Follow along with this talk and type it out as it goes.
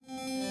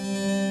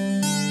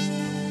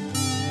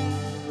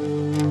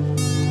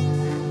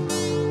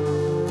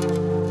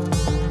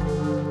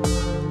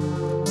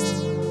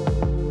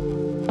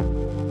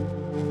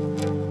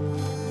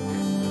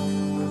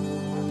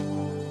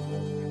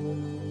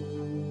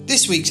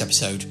This week's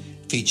episode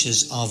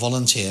features our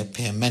volunteer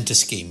peer mentor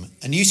scheme,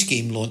 a new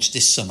scheme launched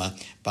this summer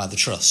by the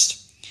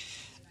Trust.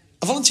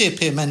 A volunteer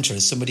peer mentor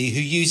is somebody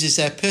who uses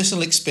their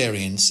personal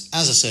experience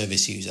as a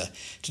service user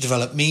to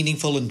develop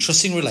meaningful and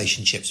trusting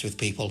relationships with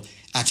people,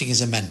 acting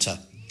as a mentor.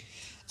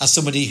 As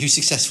somebody who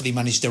successfully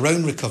managed their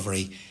own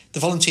recovery,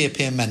 the volunteer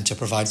peer mentor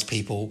provides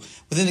people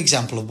with an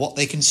example of what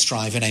they can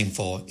strive and aim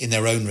for in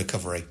their own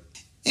recovery.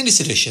 In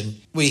this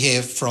edition, we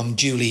hear from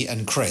Julie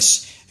and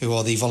Chris, who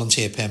are the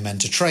volunteer peer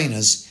mentor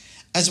trainers,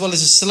 as well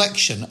as a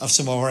selection of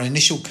some of our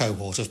initial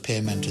cohort of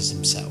peer mentors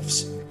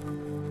themselves.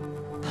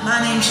 My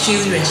name's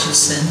Julie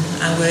Richardson.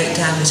 I work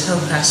down at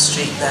Hillcrest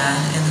Street there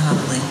in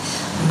Hanley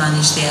and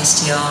manage the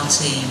STR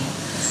team.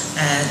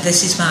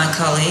 This is my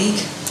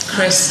colleague,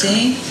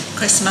 Christine.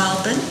 Chris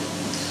Melbourne.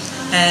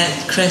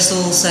 Chris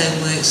also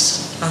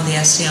works on the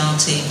STR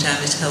team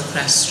down at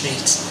Hillcrest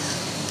Street.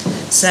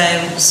 So,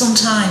 some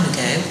time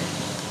ago,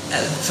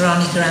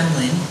 Veronica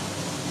Emlyn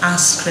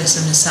asked Chris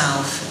and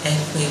myself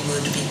if we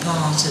would be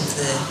part of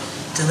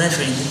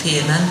delivering the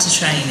peer mentor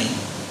training.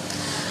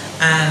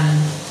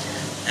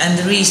 And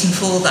the reason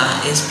for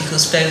that is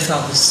because both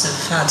of us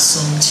have had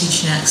some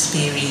teaching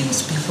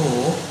experience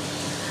before,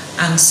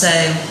 and so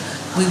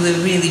we were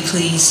really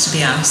pleased to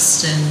be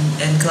asked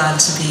and glad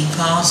to be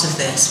part of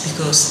this,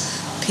 because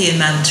peer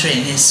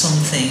mentoring is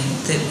something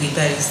that we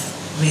both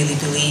really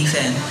believe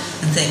in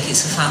and think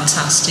it's a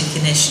fantastic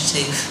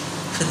initiative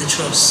for the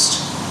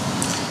Trust.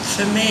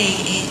 For me,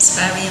 it's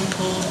very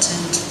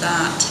important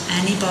that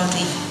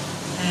anybody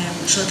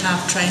should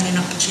have training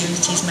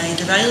opportunities made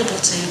available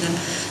to them,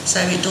 so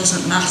it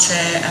doesn't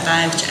matter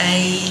about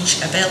age,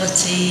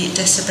 ability,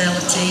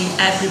 disability.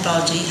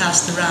 Everybody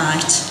has the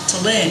right to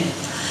learn.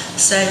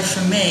 So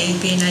for me,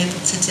 being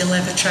able to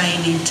deliver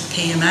training to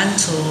peer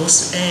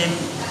mentors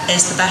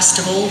is the best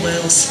of all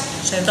worlds,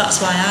 so that's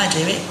why I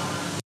do it.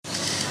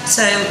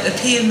 So a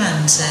peer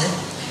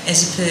mentor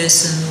is a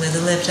person with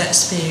a lived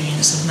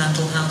experience of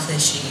mental health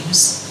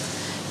issues,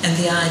 and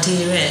the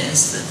idea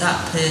is that that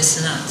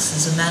person acts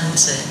as a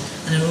mentor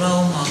and a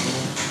role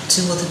model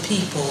to other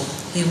people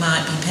who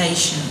might be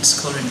patients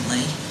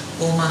currently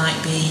or might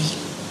be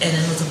in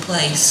another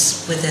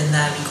place within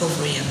their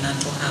recovery and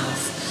mental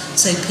health.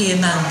 So peer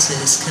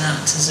mentors can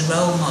act as a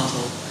role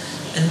model,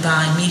 and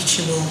by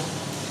mutual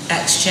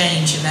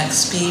exchange of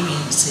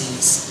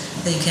experiences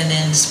they can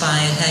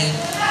inspire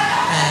hope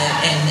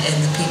in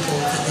the people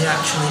that they're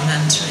actually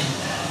mentoring,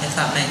 if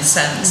that makes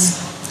sense.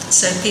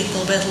 So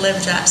people with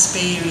lived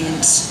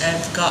experience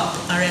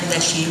are in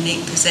this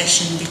unique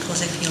position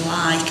because, if you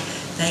like,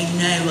 they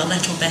know a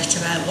little bit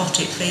about what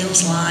it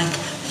feels like,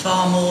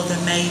 far more than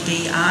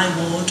maybe I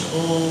would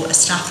or a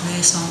staff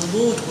nurse on the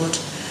ward would.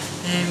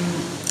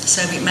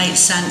 So it makes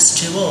sense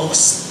to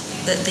us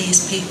that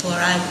these people are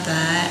out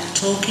there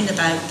talking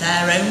about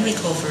their own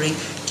recovery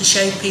to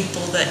show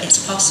people that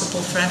it's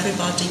possible for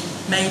everybody.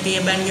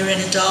 Maybe when you're in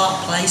a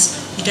dark place,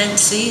 you don't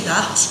see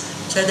that.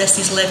 So this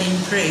is living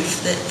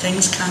proof that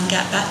things can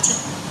get better.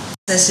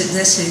 This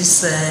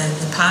is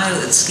the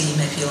pilot scheme,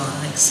 if you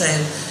like. So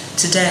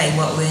today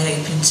what we're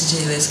hoping to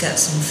do is get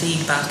some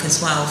feedback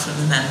as well from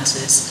the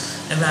mentors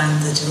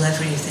around the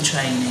delivery of the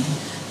training,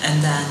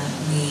 and then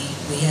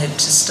we hope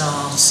to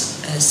start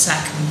a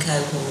second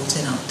cohort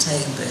in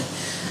October,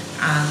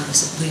 and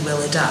we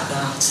will adapt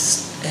that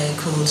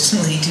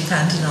accordingly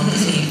depending on the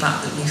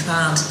feedback that we've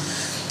had.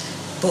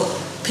 But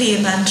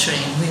peer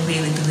mentoring, we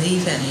really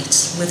believe in it.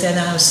 Within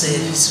our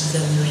service,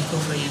 within the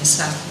recovery and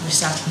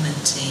resettlement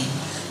team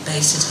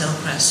based at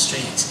Hillcrest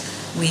Street,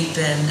 we've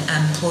been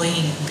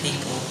employing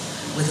people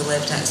with a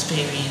lived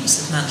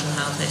experience of mental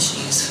health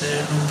issues for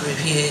a number of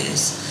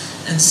years,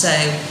 and so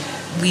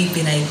we've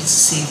been able to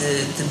see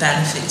the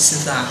benefits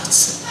of that,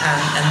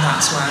 and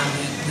that's why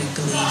we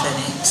believe in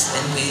it,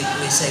 and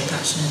we're so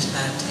passionate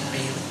about it,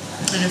 really.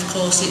 And of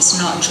course it's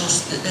not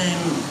just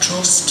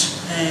Trust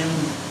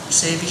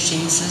service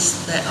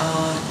users that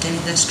are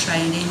doing this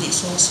training,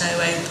 it's also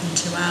open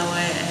to our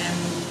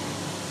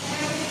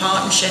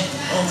partnership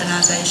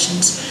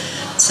organisations,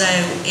 so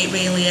it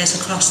really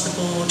is across the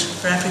board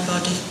for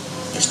everybody.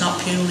 It's not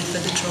purely for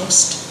the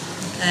Trust.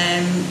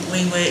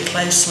 We work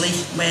closely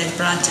with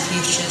Brighter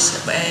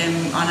Futures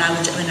in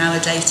our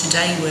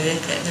day-to-day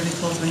work at the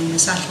Recovery and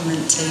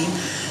Resettlement team,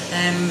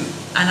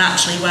 and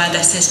actually where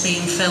this is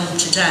being filmed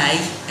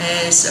today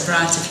is a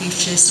Brighter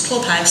Futures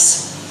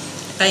clubhouse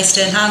based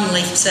in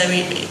Hanley, so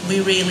we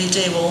really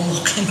do all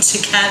look in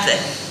together.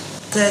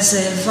 There's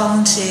a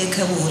volunteer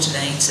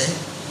coordinator,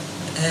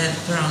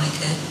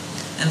 Veronica,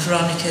 and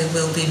Veronica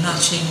will be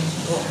matching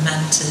up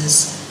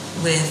mentors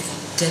with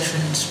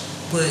different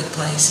work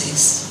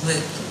placements,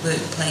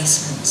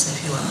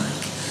 if you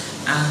like,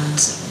 and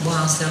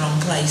whilst they're on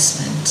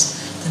placement,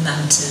 the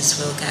mentors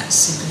will get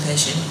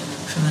supervision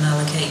from an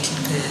allocated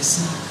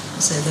person,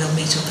 so they'll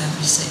meet up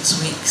every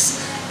 6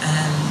 weeks,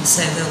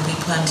 so there'll be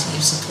plenty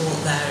of support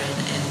there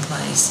in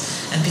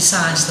place. And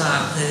besides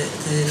that,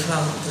 the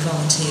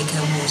volunteer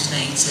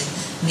coordinator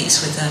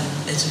meets with them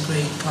as a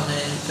group on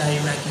a very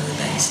regular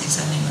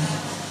basis anyway.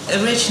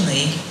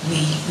 Originally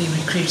we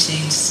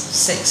recruited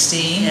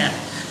 16,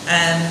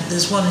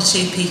 There's one or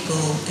two people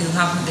who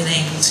haven't been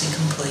able to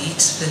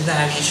complete for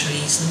various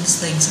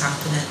reasons. Things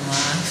happen in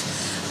life,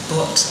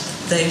 but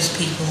those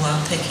people are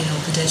picking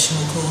up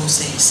additional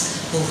courses,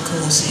 or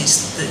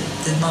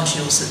the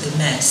modules that they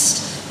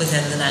missed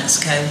within the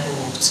next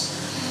cohort.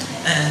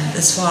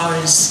 As far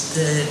as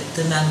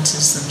the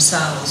mentors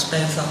themselves,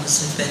 both of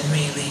us have been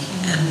really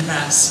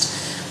impressed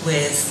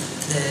with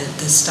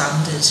the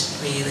standard,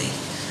 really,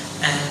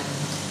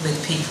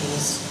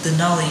 with the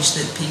knowledge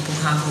that people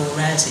have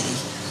already,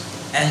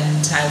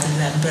 and how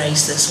they've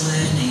embraced this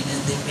learning, and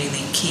they're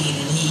really keen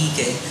and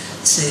eager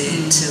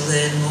to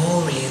learn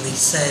more, really.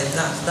 So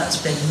that's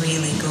been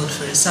really good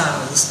for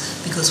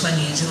ourselves, because when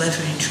you're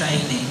delivering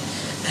training,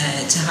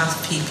 to have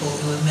people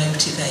who are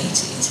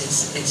motivated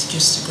is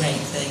just a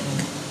great thing.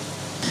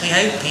 We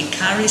hope it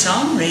carries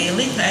on,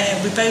 really.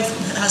 We both,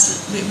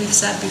 as we've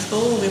said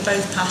before, we're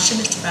both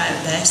passionate about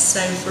this, so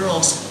for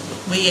us,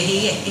 we are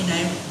here,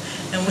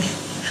 and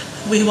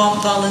we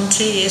want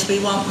volunteers,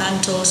 we want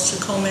mentors to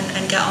come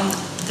and get on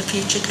the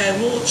future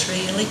cohorts,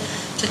 really,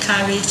 to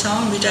carry it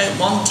on. We don't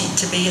want it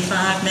to be a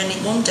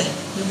 5-minute wonder.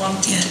 We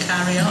want it to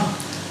carry on.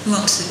 We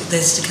want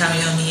this to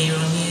carry on year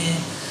on year,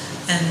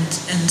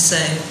 and so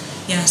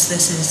yes,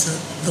 this is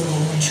the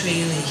launch,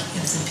 really,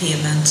 of the peer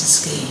mentor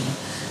scheme.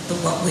 But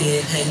what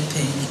we're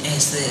hoping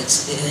is that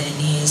in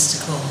years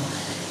to come,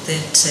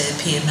 that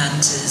peer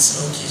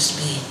mentors will just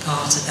be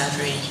part of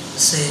every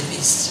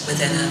service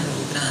within our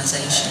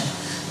organisation.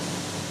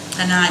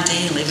 And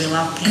ideally, we'll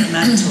have peer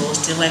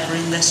mentors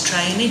delivering this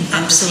training.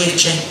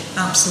 Absolutely,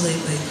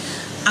 absolutely.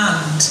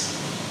 And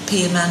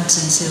peer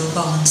mentors who are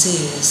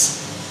volunteers,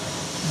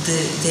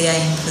 the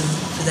aim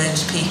for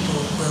those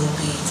people will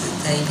be that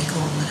they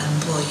become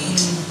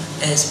employed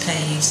as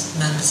paid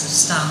members of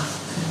staff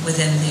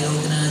within the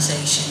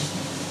organisation.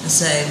 And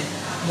so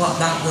what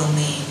that will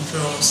mean for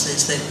us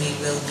is that we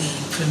will be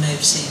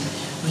promoting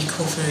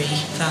recovery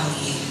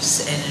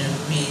values in a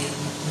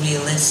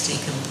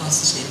realistic and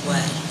positive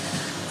way.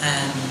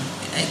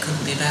 It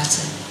couldn't be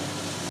better.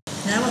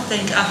 No, I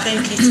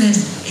think it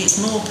is. It's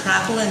more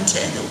prevalent,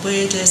 the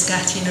word is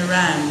getting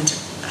around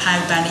how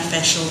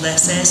beneficial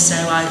this is. So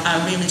I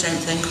really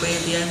don't think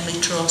we're the only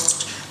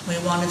trust.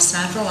 We're one of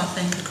several, I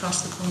think,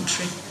 across the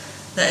country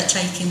that are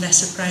taking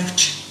this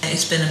approach.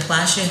 It's been a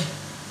pleasure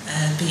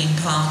being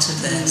part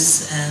of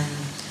this.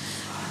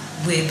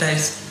 We're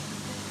both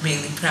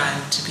really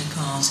proud to be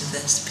part of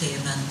this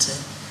peer mentor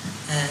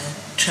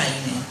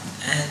training,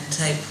 and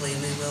hopefully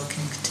we will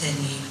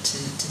continue to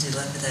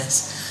deliver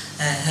this.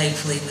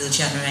 Hopefully we'll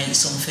generate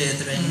some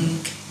further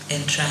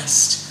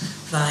interest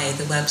via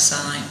the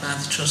website, via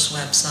the Trust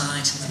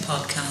website and the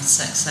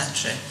podcasts,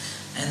 etc.,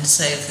 and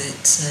so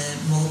that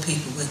more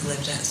people with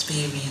lived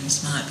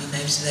experience might be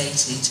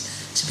motivated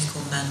to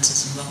become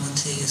mentors and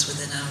volunteers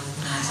within our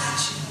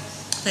organisation.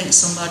 I think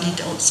somebody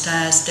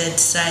upstairs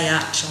did say,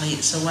 actually,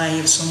 it's a way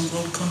of some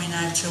good coming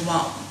out of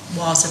what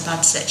was a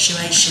bad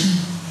situation.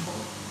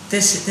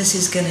 This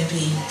is going to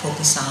be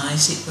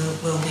publicised. It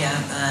will be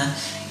out there.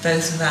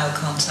 Both of our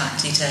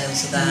contact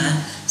details are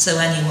there, so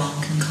anyone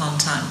can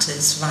contact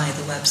us via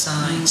the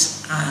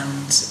website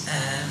and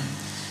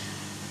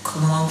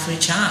come along for a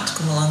chat,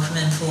 come along for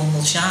an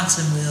informal chat,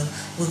 and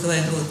we'll go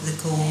over the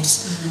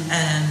course.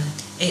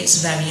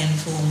 It's very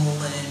informal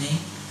learning,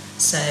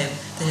 so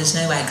there's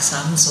no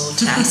exams or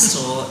tests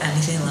or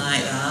anything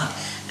like that,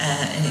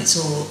 and it's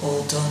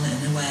all done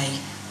in a way,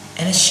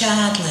 in a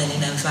shared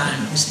learning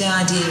environment. Because the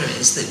idea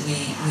is that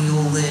we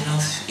all learn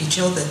off each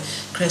other.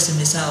 Chris and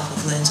myself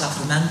have learned off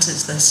the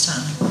mentors this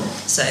time,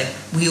 so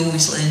we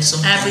always learn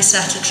something. Every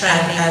set of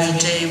training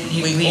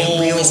we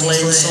always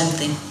learn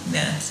something.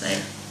 Yeah,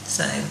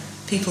 so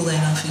people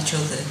learn off each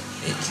other.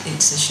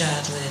 It's a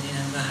shared learning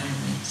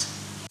environment.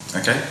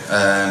 Okay,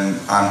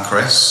 I'm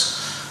Chris.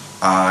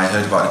 I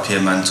heard about the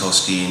peer mentor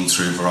scheme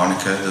through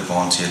Veronica, the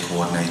volunteer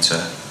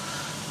coordinator.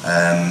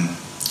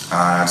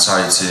 I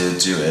decided to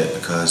do it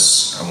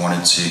because I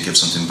wanted to give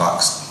something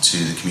back to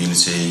the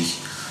community,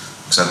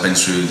 because I've been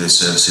through the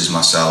services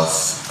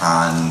myself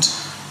and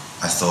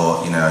I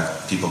thought,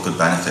 people could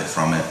benefit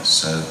from it.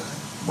 So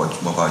what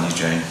about you,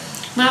 Jane?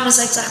 Mine was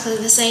exactly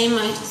the same.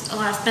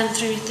 I've been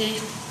through the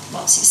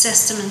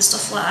system and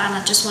stuff like that, and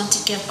I just wanted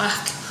to give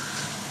back.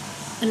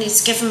 And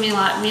it's given me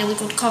really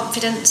good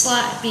confidence,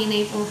 being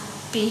able to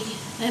be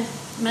a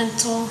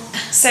mentor.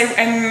 So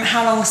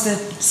how long's the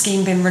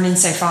scheme been running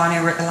so far? I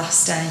know we're at the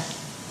last day.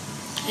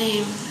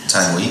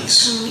 10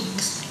 weeks. 10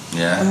 weeks.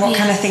 Yeah. And what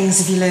kind of things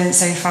have you learned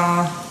so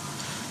far?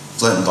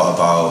 I've learned a lot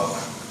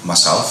about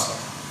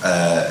myself,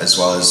 as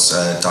well as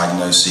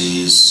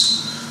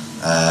diagnoses,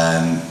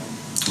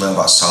 learned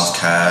about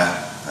self-care,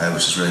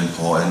 which is really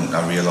important.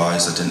 I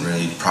realised I didn't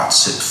really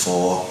practice it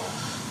before.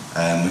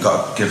 We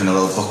got given a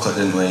little booklet,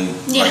 didn't we?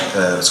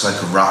 Yeah. It's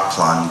like a RAP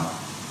plan,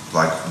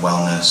 like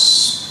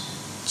wellness,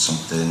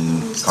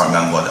 something, can't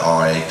remember what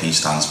RAP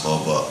stands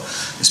for, but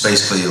it's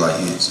basically like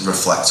you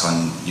reflect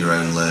on your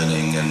own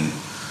learning and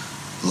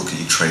look at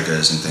your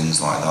triggers and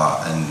things like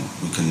that, and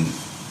we can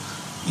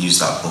use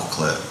that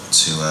booklet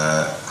to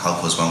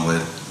help us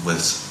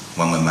when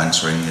when we're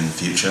mentoring in the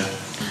future.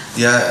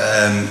 Yeah,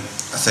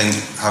 I think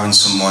having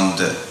someone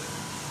that,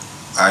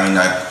 I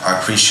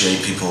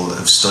appreciate people that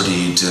have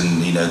studied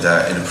and,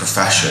 they're in a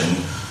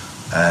profession,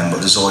 but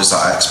there's always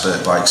that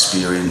expert by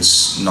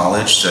experience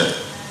knowledge that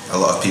a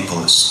lot of people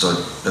that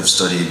have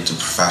studied the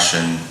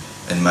profession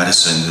in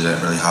medicine, they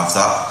don't really have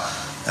that.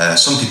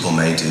 Some people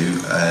may do,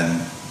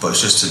 but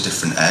it's just a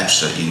different edge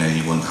that, you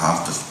wouldn't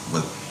have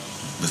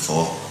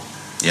before.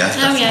 Yeah,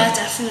 definitely. Oh yeah,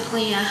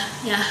 definitely, yeah.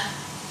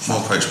 More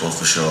approachable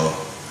for sure,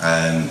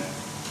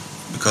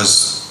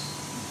 because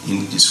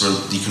you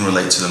can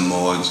relate to them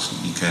more.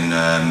 You can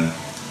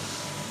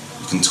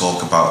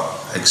talk about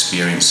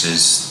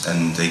experiences,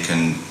 and they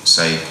can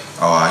say,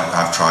 "Oh, I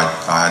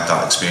had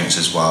that experience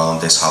as well,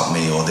 and this helped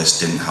me, or this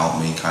didn't help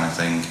me," kind of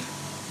thing.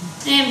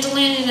 The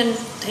learning and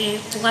the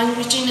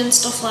languaging and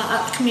stuff like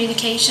that,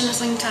 communication, I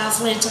think I've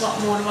learned a lot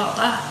more about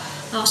that.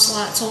 I also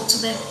like to talk to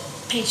the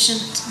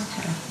patient.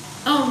 Okay.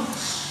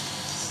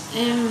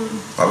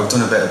 But we've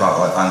done a bit about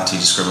like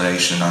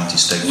anti-discrimination and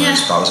anti-stigma. Yeah,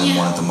 that was in yeah.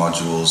 one of the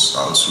modules.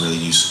 That was really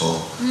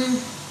useful.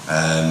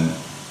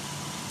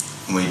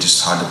 We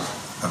just had a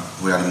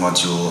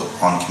module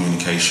on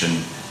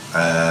communication.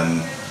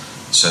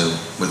 So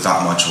with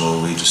that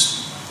module, we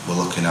just were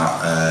looking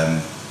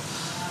at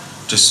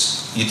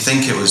you'd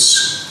think it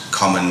was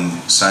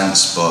common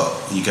sense, but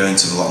you go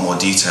into a lot more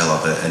detail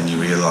of it, and you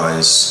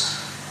realise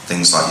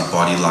things like your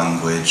body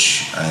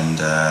language and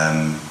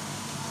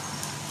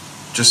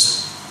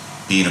just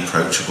being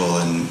approachable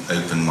and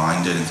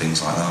open-minded and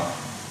things like that.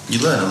 You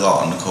learn a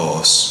lot on the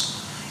course.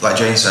 Like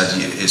Jane said,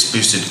 it's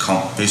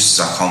boosts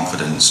our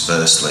confidence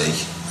firstly,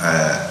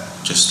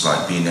 just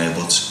like being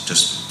able to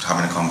just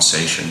having a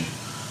conversation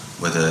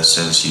with a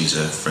service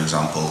user, for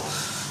example,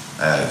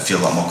 feel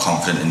a lot more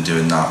confident in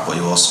doing that. But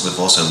we've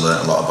also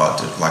learned a lot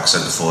about, like I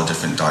said before,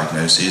 different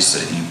diagnoses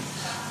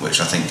which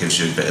I think gives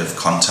you a bit of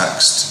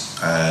context.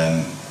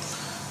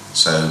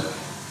 So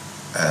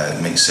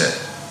it makes it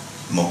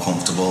more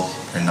comfortable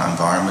in that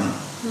environment.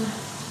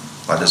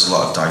 Like there's a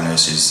lot of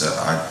diagnoses that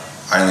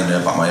I only know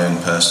about my own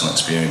personal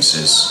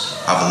experiences.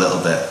 I have a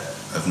little bit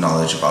of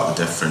knowledge about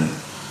the different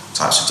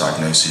types of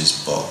diagnoses,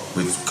 but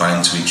we've gone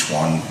into each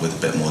one with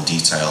a bit more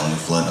detail, and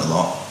we've learned a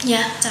lot.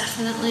 Yeah,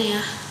 definitely,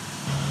 yeah.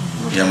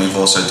 Yeah, and we've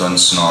also done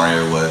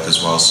scenario work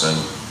as well. So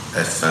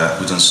if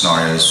we've done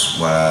scenarios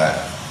where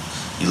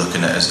you're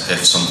looking at as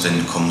if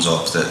something comes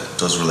up that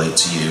does relate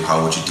to you,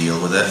 how would you deal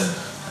with it?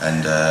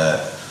 And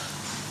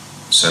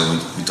so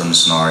we've done the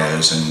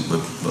scenarios, and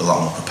we're a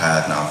lot more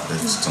prepared now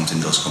if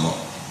something does come up.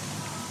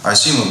 I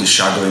assume we'll be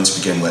shadowing to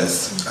begin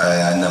with,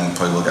 and then we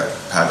probably will get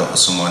paired up with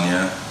someone,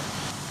 yeah.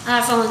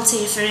 I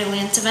volunteer for early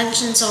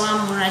intervention, so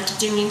I'm already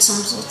doing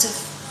some sort of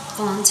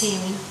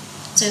volunteering.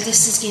 So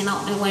this is going to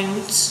help me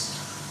loads.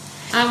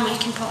 I'm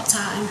working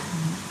part-time.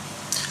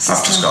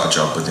 I've just got a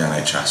job with the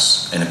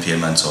NHS in a peer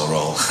mentor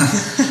role.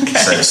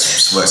 So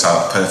it's worked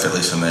out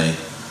perfectly for me.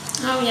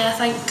 Oh yeah,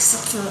 thanks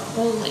for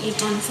all that you've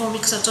done for me,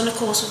 because I've done a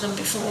course with them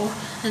before,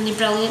 and they're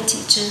brilliant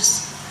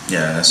teachers.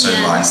 Yeah, they're so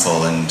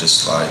mindful and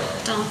just like...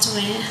 down to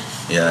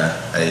earth.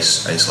 Yeah,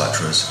 ace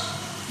lecturers.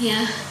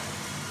 Yeah.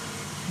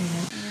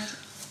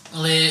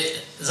 Well,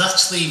 it's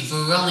actually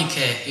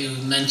Veronica who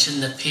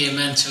mentioned the peer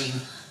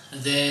mentoring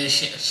there,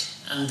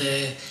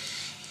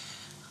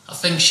 I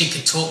think she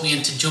could talk me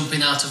into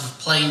jumping out of a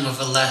plane with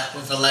a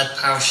lead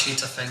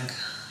parachute. I think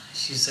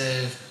she's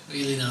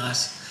really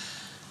nice,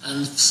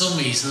 and for some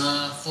reason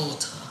I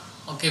thought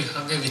I'll give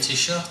it a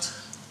shot.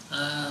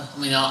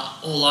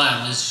 All I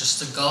am is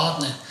just a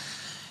gardener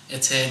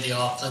at the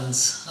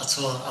Arklands. That's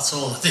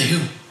all I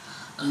do.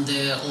 And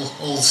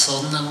all of a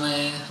sudden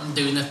I'm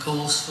doing a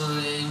course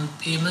for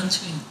peer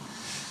mentoring,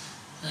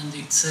 and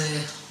it's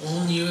a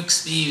all new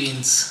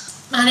experience.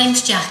 My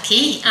name's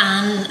Jackie,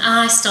 and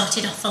I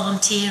started off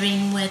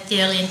volunteering with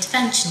the early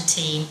intervention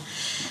team,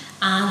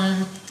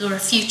 and there were a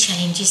few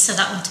changes, so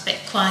that went a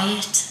bit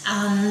quiet,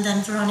 and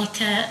then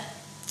Veronica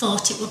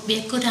thought it would be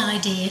a good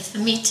idea for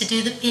me to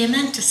do the peer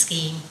mentor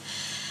scheme.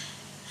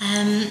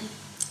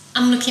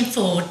 I'm looking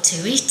forward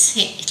to it.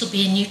 It'll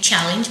be a new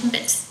challenge, a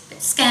bit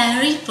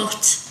scary,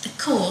 but the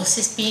course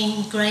has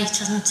been great,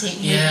 hasn't it?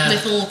 Yeah.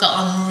 We've all got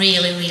on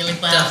really, really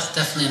well.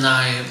 Definitely an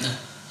eye-opener,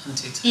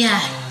 isn't it? Yeah.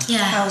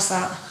 How's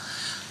that?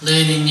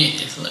 Learning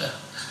it.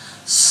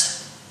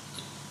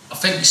 I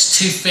think there's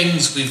two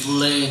things we've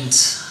learned.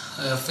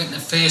 I think the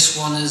first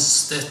one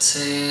is that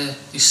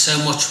there's so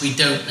much we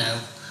don't know,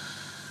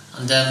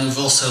 and then we've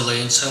also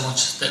learned so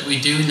much that we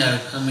do know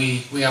and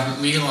we haven't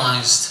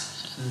realised,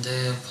 and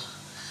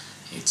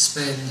it's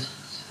been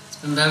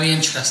very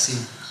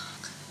interesting.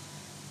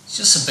 It's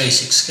just the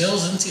basic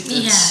skills, isn't it?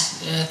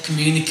 Yeah,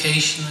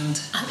 communication and...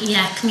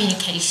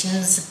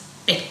 communication's a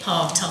big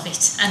part of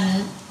it,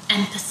 and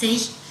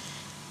empathy.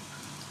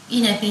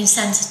 Being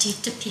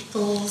sensitive to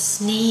people's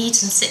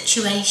needs and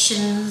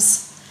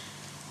situations.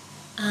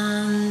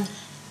 And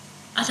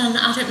I don't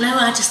know.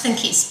 I just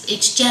think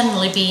it's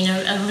generally been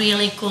a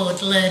really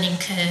good learning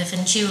curve,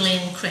 and Julie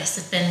and Chris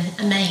have been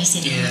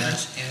amazing. Yeah,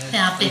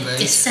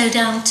 they're so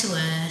down to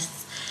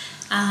earth,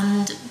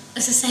 and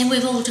as I say,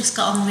 we've all just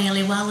got on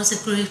really well as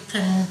a group,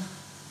 and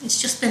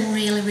it's just been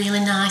really, really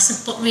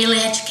nice, but really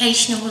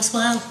educational as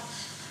well.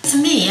 For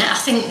me, I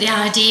think the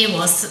idea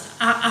was,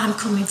 I'm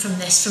coming from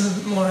this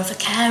from more of a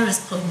carer's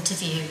point of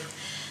view.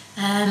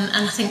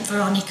 And I think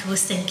Veronica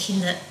was thinking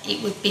that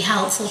it would be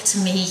helpful to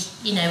me,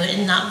 you know,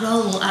 in that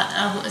role.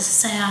 As I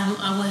say,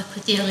 I work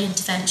with the early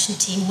intervention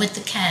team with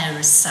the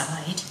carers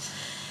side,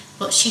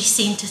 but she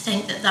seemed to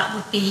think that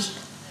would be,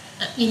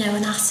 you know,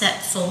 an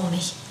asset for me.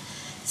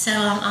 So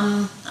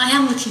I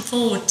am looking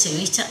forward to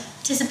it.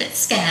 It is a bit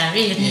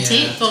scary, isn't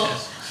it? But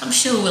I'm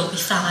sure we'll be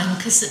fine,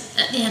 because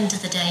at the end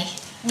of the day,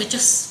 we're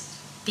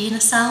just being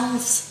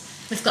ourselves.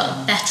 We've got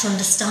a better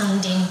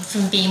understanding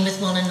from being with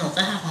one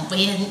another, haven't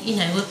we? And, you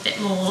know, we're a bit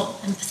more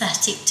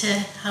empathetic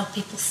to how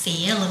people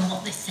feel and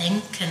what they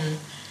think. And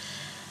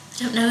I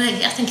don't know,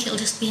 I think it'll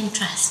just be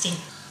interesting.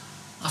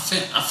 I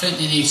think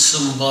you need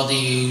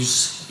somebody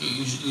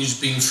who's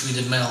been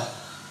through the mill.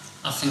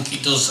 I think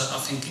it does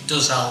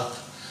help,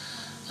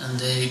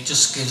 and it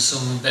just gives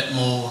them a bit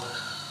more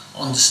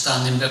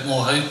understanding, a bit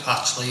more hope.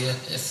 Actually,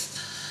 if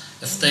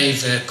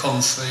they've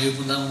come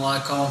through, then why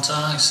can't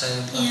I? So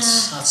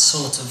that's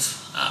sort of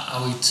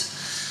how it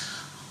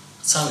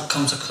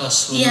comes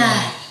across. It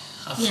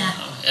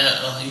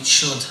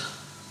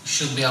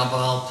should be able to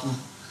help them.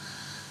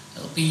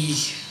 It'll be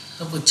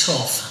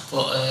tough,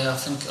 but I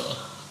think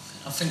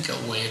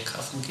it'll work.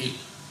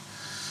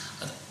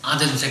 I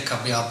didn't think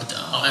I'd be able to.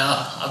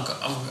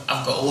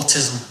 I've got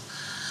autism,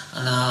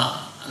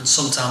 and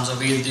sometimes I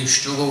really do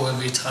struggle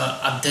with it.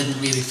 I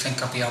didn't really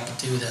think I'd be able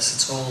to do this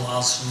at all. I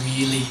was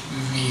really,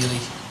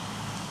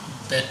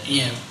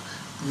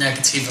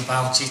 negative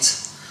about it.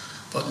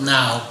 But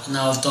now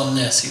I've done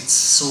this, it's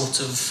sort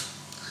of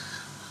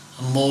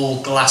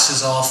more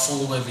glasses are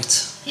full with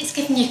it. It's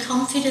given you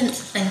confidence,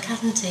 I think,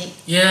 hasn't it?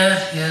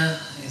 Yeah.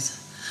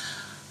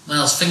 When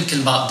I was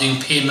thinking about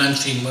doing peer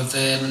mentoring with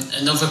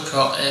another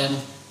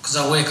because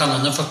I work on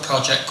another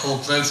project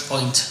called Growth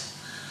Point,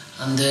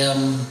 and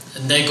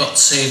they got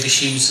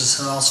service users,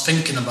 and I was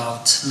thinking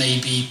about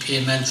maybe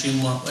peer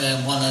mentoring one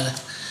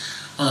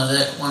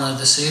of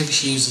the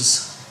service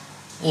users,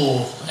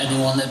 or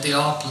anyone at the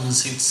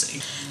Arplands.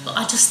 But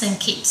I just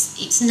think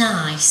it's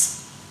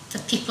nice for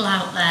people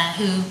out there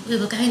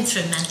who are going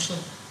through mental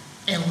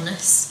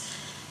illness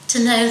to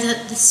know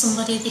that there's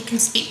somebody they can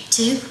speak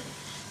to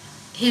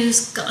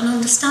who's got an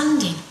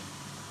understanding.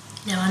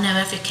 You know, I know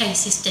every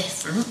case is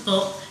different,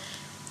 but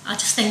I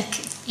just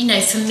think, you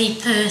know, for me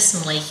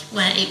personally,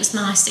 when it's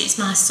my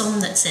son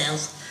that's ill,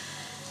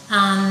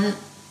 and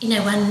you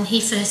know, when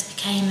he first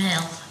became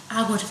ill,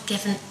 I would have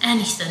given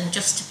anything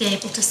just to be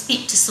able to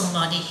speak to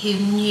somebody who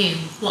knew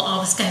what I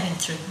was going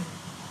through,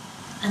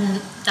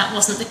 and that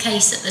wasn't the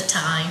case at the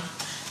time.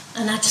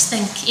 And I just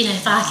think, you know,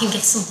 if I can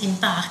give something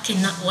back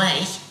in that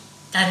way,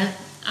 then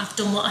I've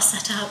done what I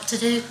set out to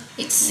do.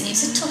 It's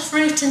a tough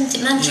route, and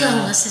mental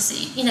illness is,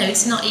 you know,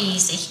 it's not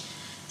easy.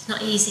 It's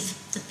not easy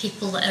for the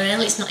people that are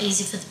ill. It's not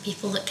easy for the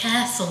people that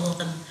care for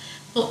them.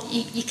 But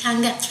you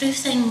can get through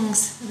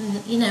things,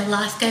 and you know,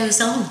 life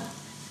goes on.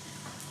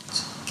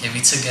 Give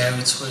it a go.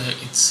 It's worth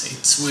it.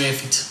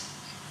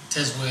 It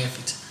is worth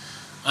it.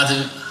 I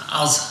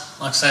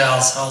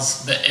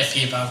was a bit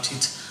iffy about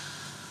it,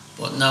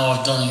 but now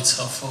I've done it,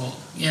 I thought,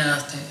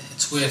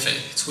 it's worth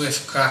it. It's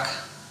worth a crack.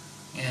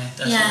 Yeah,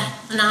 definitely. Yeah,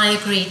 and I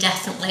agree,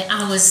 definitely.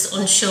 I was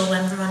unsure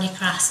when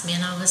Veronica asked me,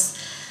 and I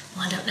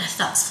don't know if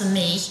that's for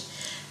me.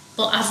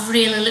 But I've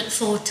really looked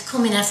forward to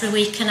coming every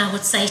week, and I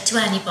would say to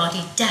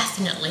anybody,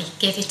 definitely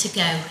give it a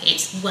go.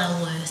 It's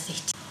well worth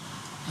it.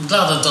 I'm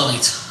glad I've done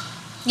it.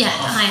 Yeah,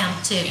 I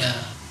am too.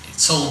 Yeah,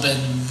 it's all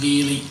been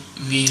really,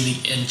 really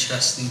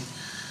interesting,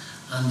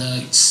 and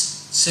it's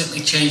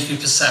certainly changed my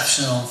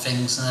perception on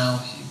things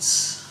now.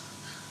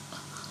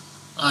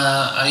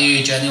 I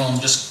urge anyone,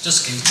 just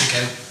give it a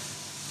go.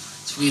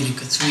 It's really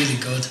good. It's really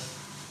good.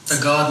 If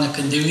a gardener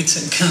can do it,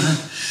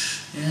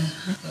 yeah.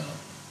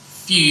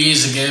 A few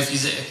years ago,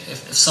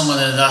 if someone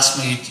had asked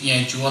me,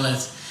 you know, do you want to,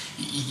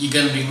 you're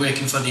going to be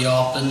working for the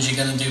Arplands,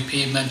 you're going to do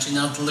peer mentoring,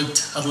 I'd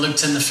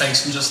looked in the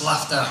face and just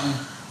laughed at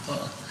them.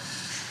 But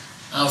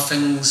how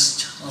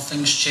things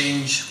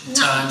change with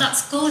time.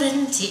 That's good,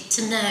 isn't it,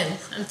 to know,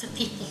 and for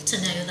people to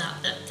know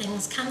that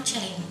things can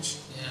change.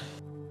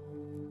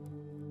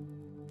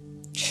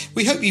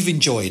 We hope you've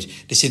enjoyed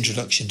this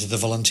introduction to the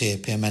volunteer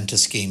peer mentor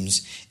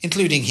schemes,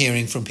 including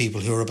hearing from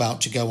people who are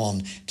about to go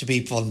on to be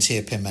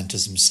volunteer peer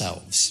mentors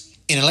themselves.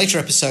 In a later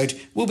episode,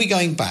 we'll be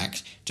going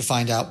back to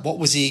find out what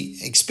was the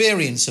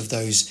experience of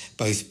those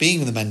both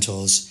being the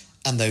mentors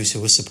and those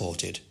who were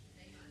supported.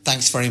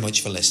 Thanks very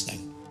much for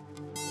listening.